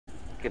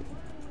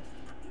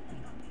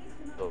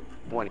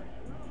20.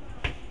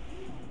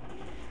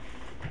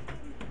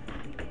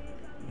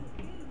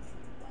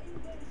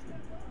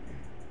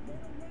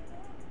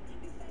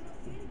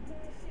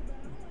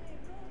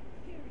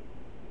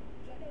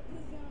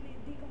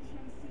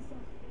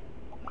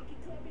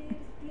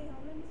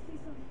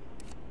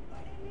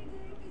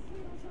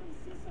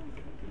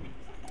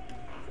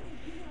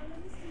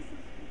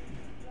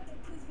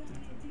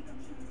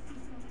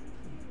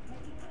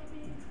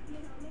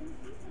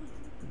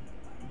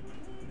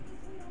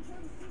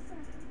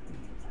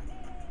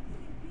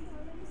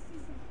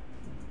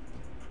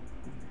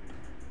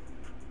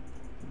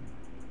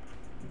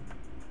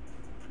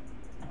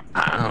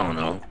 I don't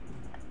know.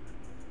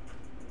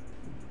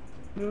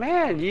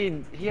 Man,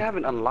 you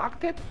haven't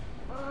unlocked it?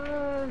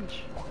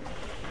 Fudge.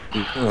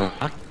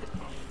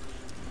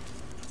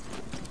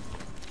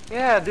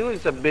 Yeah, dude,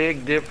 it's a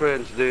big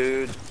difference,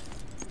 dude.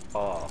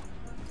 Oh.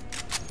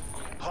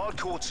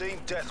 Hardcore team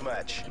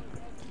deathmatch.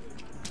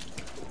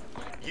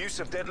 Use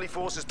of deadly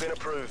force has been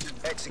approved.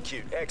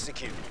 Execute,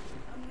 execute.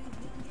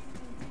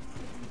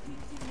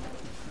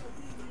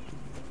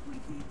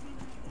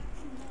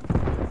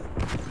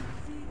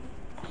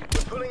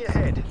 We're pulling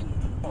ahead.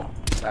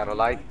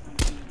 Satellite.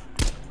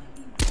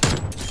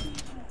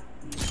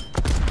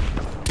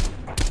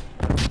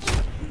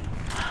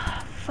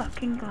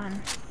 Fucking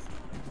gun.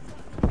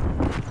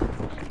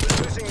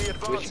 We're losing the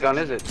advantage. Which gun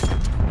is it?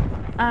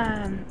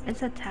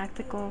 It's a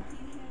tactical.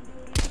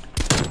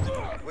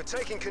 We're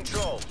taking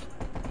control.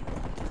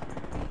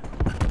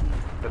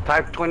 The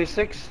Type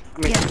 26?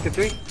 I mean, Yes.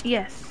 63?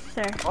 Yes,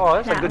 sir. Oh,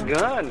 that's a That good one.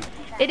 gun.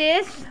 It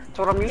is, That's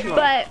what I'm using.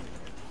 but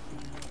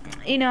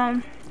you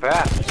know,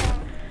 Fast.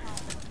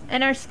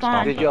 in our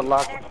spawn. Did you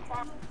unlock it?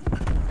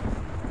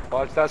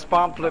 Watch that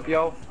spawn flip,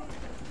 yo.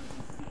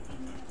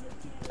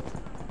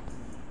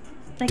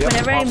 Like Yep,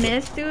 whenever I awesome.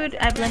 miss, dude,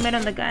 I blame it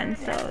on the gun.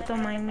 So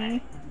don't mind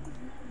me.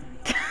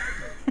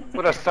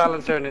 Put a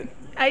silencer in it.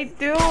 I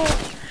do.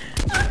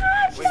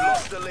 We've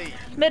lost the lead.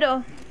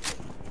 Middle.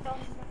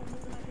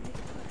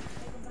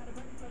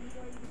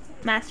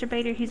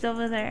 Masturbator, he's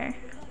over there.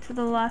 To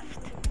the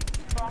left.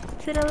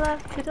 To the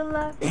left, to the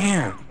left.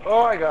 Damn.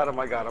 Oh, I got him,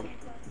 I got him.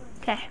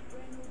 Okay.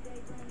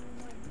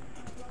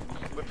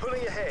 We're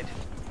pulling ahead.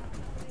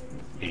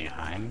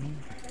 Behind me?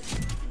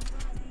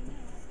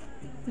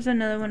 There's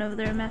another one over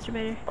there,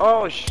 masturbator.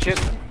 Oh, shit.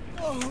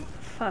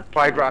 Fuck.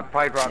 Pride rock,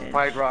 pride rock, Dude.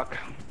 pride rock.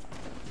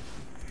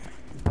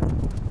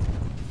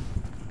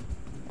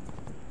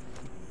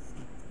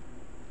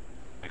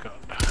 I got.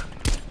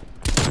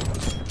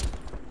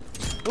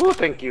 Ooh,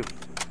 thank you.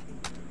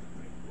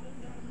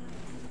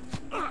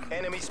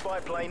 Enemy spy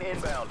plane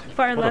inbound.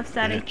 Far What a left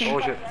side, I bitch. think. Oh,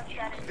 shit.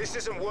 This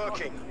isn't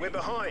working. We're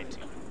behind.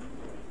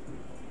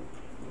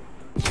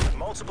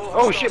 Multiple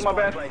Oh, hostile shit, my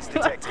spy bad. planes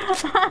detected.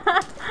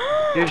 I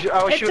was It's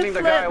a shooting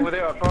the guy flip. over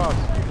there across.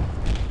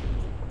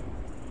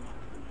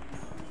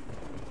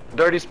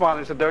 Dirty spawn,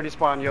 it's a dirty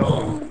spawn,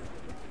 yo.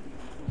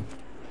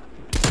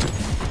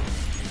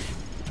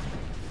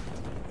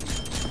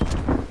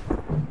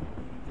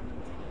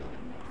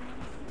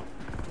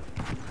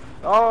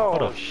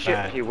 What Oh a shit,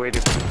 fag. he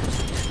waited.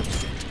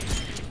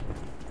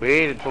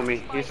 Waited for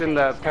me. He's in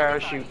the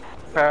parachute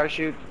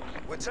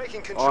We're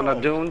taking control. on the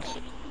dunes.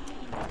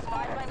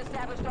 Spy plane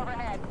established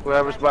overhead.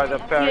 Whoever's by the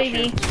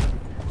parachute.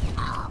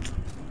 UAV.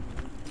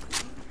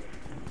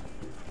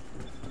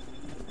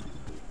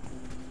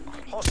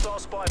 Hostile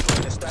spy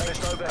plane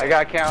established overhead. I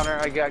got counter,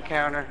 I got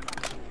counter.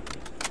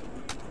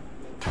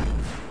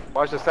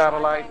 Watch the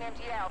satellite. Plane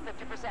MTL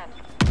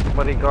 50%.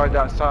 Somebody guard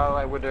that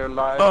satellite with their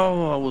lives.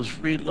 Oh, I was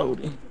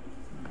reloading.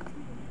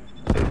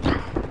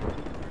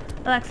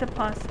 Alexa,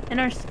 pause. In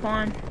our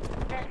spawn.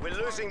 We're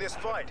losing this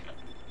fight.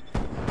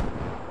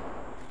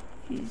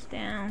 He's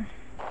down.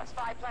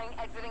 Spy plane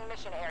exiting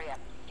mission area.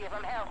 Give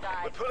them hell,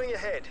 We're guys. pulling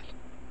ahead.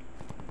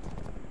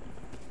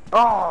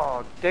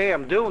 Oh,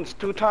 damn, dunes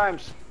 2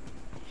 times.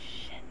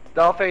 Shit.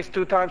 Dollface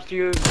 2 times to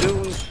you,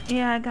 dunes.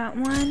 Yeah, I got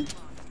one.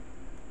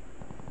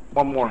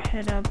 One more.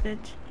 Head up,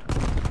 bitch.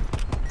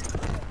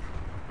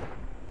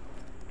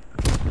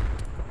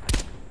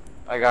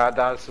 I got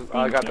that.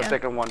 I got the you.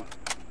 second one.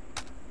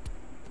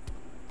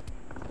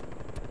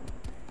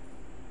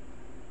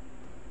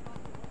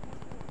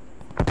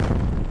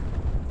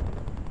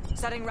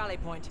 Setting rally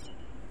point.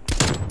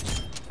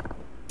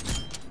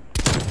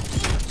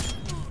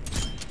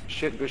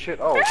 Shit, good shit.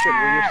 Oh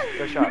shit, we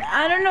used the shot.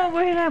 I don't know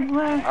where that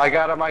was. I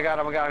got him, I got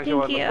him, I got him. He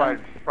was Thank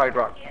the you. pride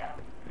rock.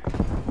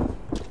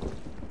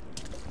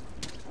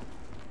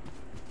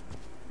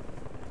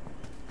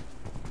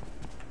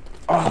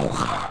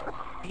 Oh,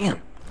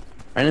 damn.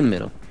 Right in the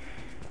middle.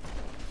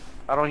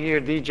 I don't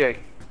hear DJ.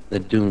 The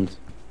dunes.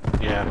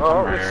 Yeah. Oh,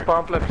 I'm right it's here.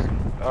 spawn flips.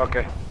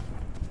 Okay.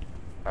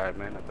 Alright,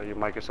 man. I thought your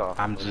mic is off.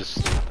 I'm just.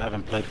 I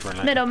haven't played for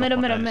like. Middle, a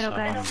middle, couple middle,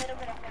 days, middle, so guys.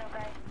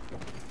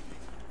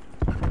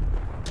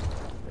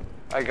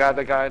 I got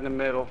the guy in the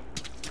middle.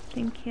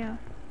 Thank you.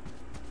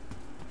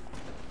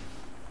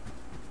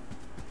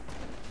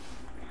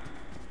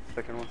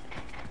 Second one.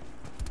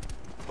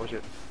 Oh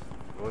shit.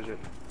 Oh shit.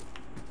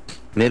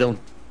 Middle.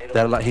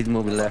 That lot. He's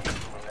moving left.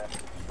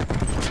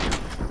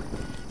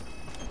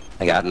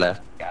 I got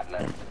left.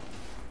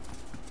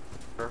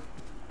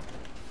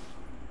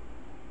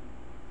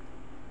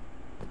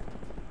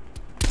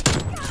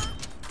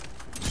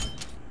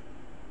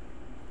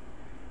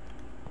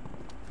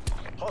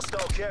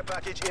 Hostile care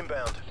package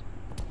inbound.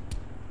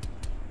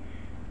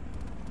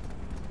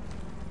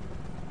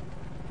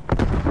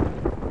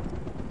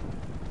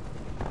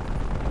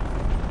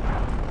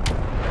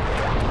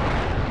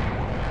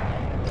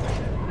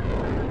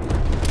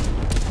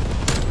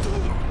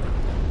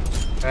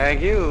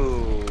 Thank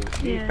you.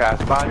 He Yeah,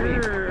 passed by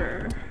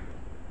sure. me.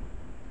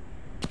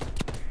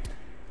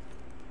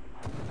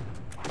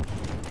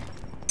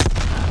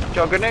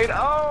 Your grenade.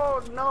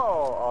 Oh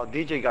no. Oh,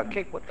 DJ got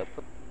kicked. What the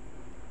fuck?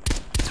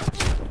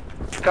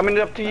 Coming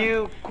up to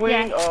you, Queen.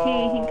 Yeah,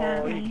 oh, he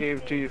got he me. gave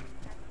it to you.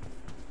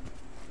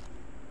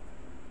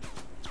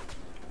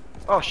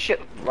 Oh shit.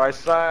 Right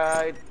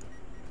side.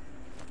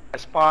 I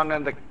spawn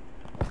on the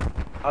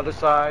other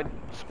side.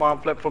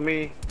 Spawn flip for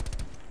me.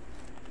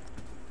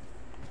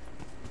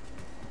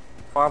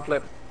 Spawn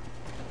flip.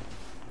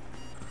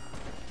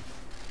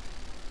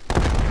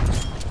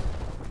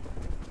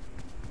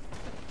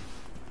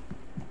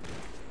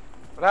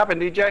 What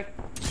happened, DJ?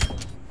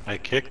 They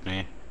kicked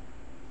me.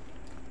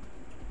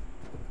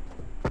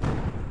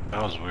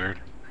 That was weird.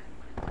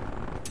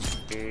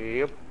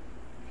 Yep.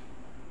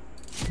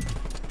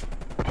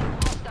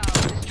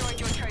 Hostile, destroyed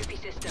your trophy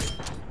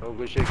system. Oh,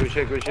 good shit, good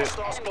shit, good shit.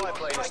 Hostile spy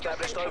plane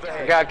established I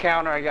overhead. got a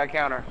counter, I got a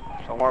counter.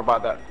 Don't worry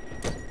about that.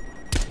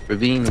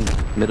 Ravine,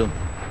 middle.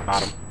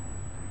 Bottom.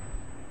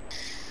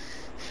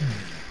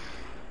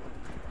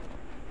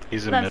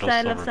 He's in Left middle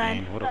side, silver left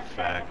side. beam. What a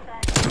fag.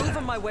 Move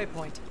on my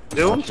waypoint.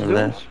 Dooms, Watching dooms.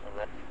 left.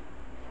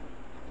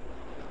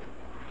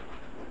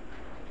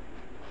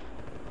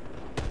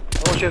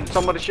 Oh shit,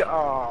 somebody shot.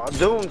 Oh,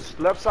 dunes,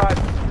 left side.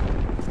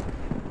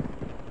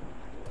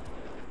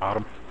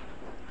 Bottom.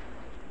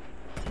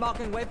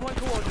 Marking waypoint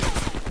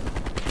coordinates.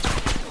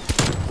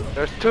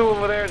 There's two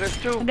over there, there's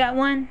I two. got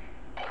one.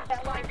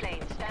 Spy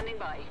plane standing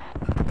by.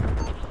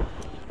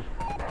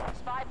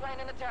 Spy plane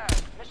in the turn.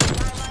 Mission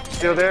timeline in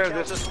Still there,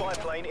 Counter there's spy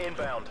plane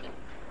inbound.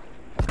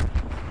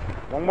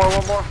 one more,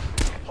 one more.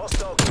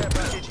 Hostile care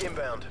package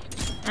inbound.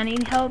 I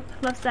need help.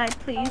 Left side,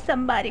 please.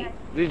 Somebody.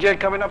 DJ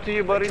coming up to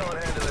you, buddy. Can't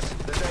handle us.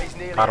 The day's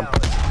nearly Bottom.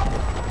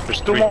 ours.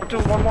 There's Two three. more,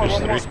 one more, There's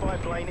one more. three. Spy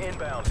plane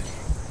inbound.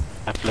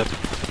 I flipped.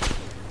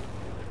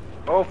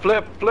 Oh,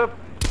 flip, flip.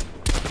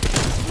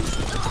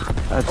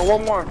 Oh,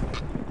 one more.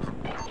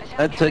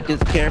 I took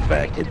his care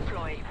package.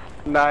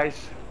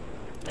 Nice.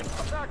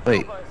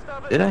 Wait,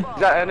 did I? Is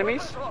that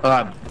enemies? Oh,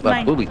 I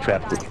Mine. booby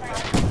trapped it.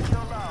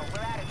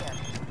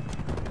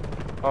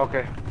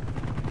 Okay.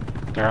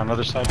 They're on the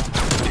other side.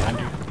 Behind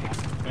you.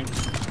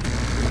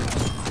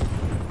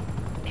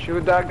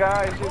 Shoot that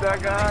guy, shoot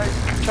that guy.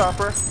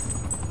 Chopper.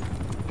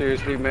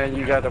 Seriously, man,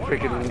 you got a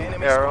freaking Enemy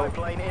spy arrow.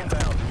 plane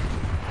inbound.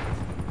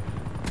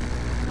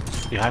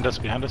 Behind us,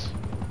 behind us.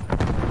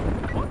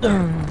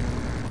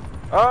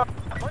 Oh,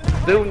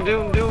 Dune,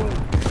 Dune, Dune.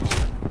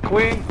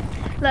 Queen,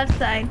 Left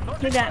side.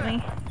 You got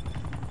me.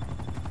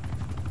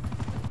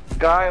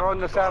 guy on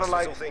the Bastards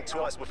satellite. will think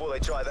twice before they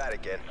try that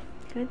again.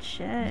 Good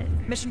shit.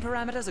 Mission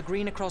parameters are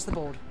green across the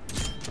board.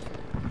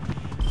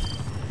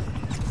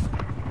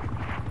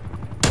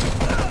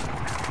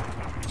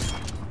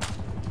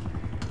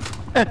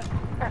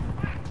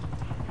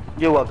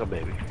 You're welcome,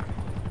 baby.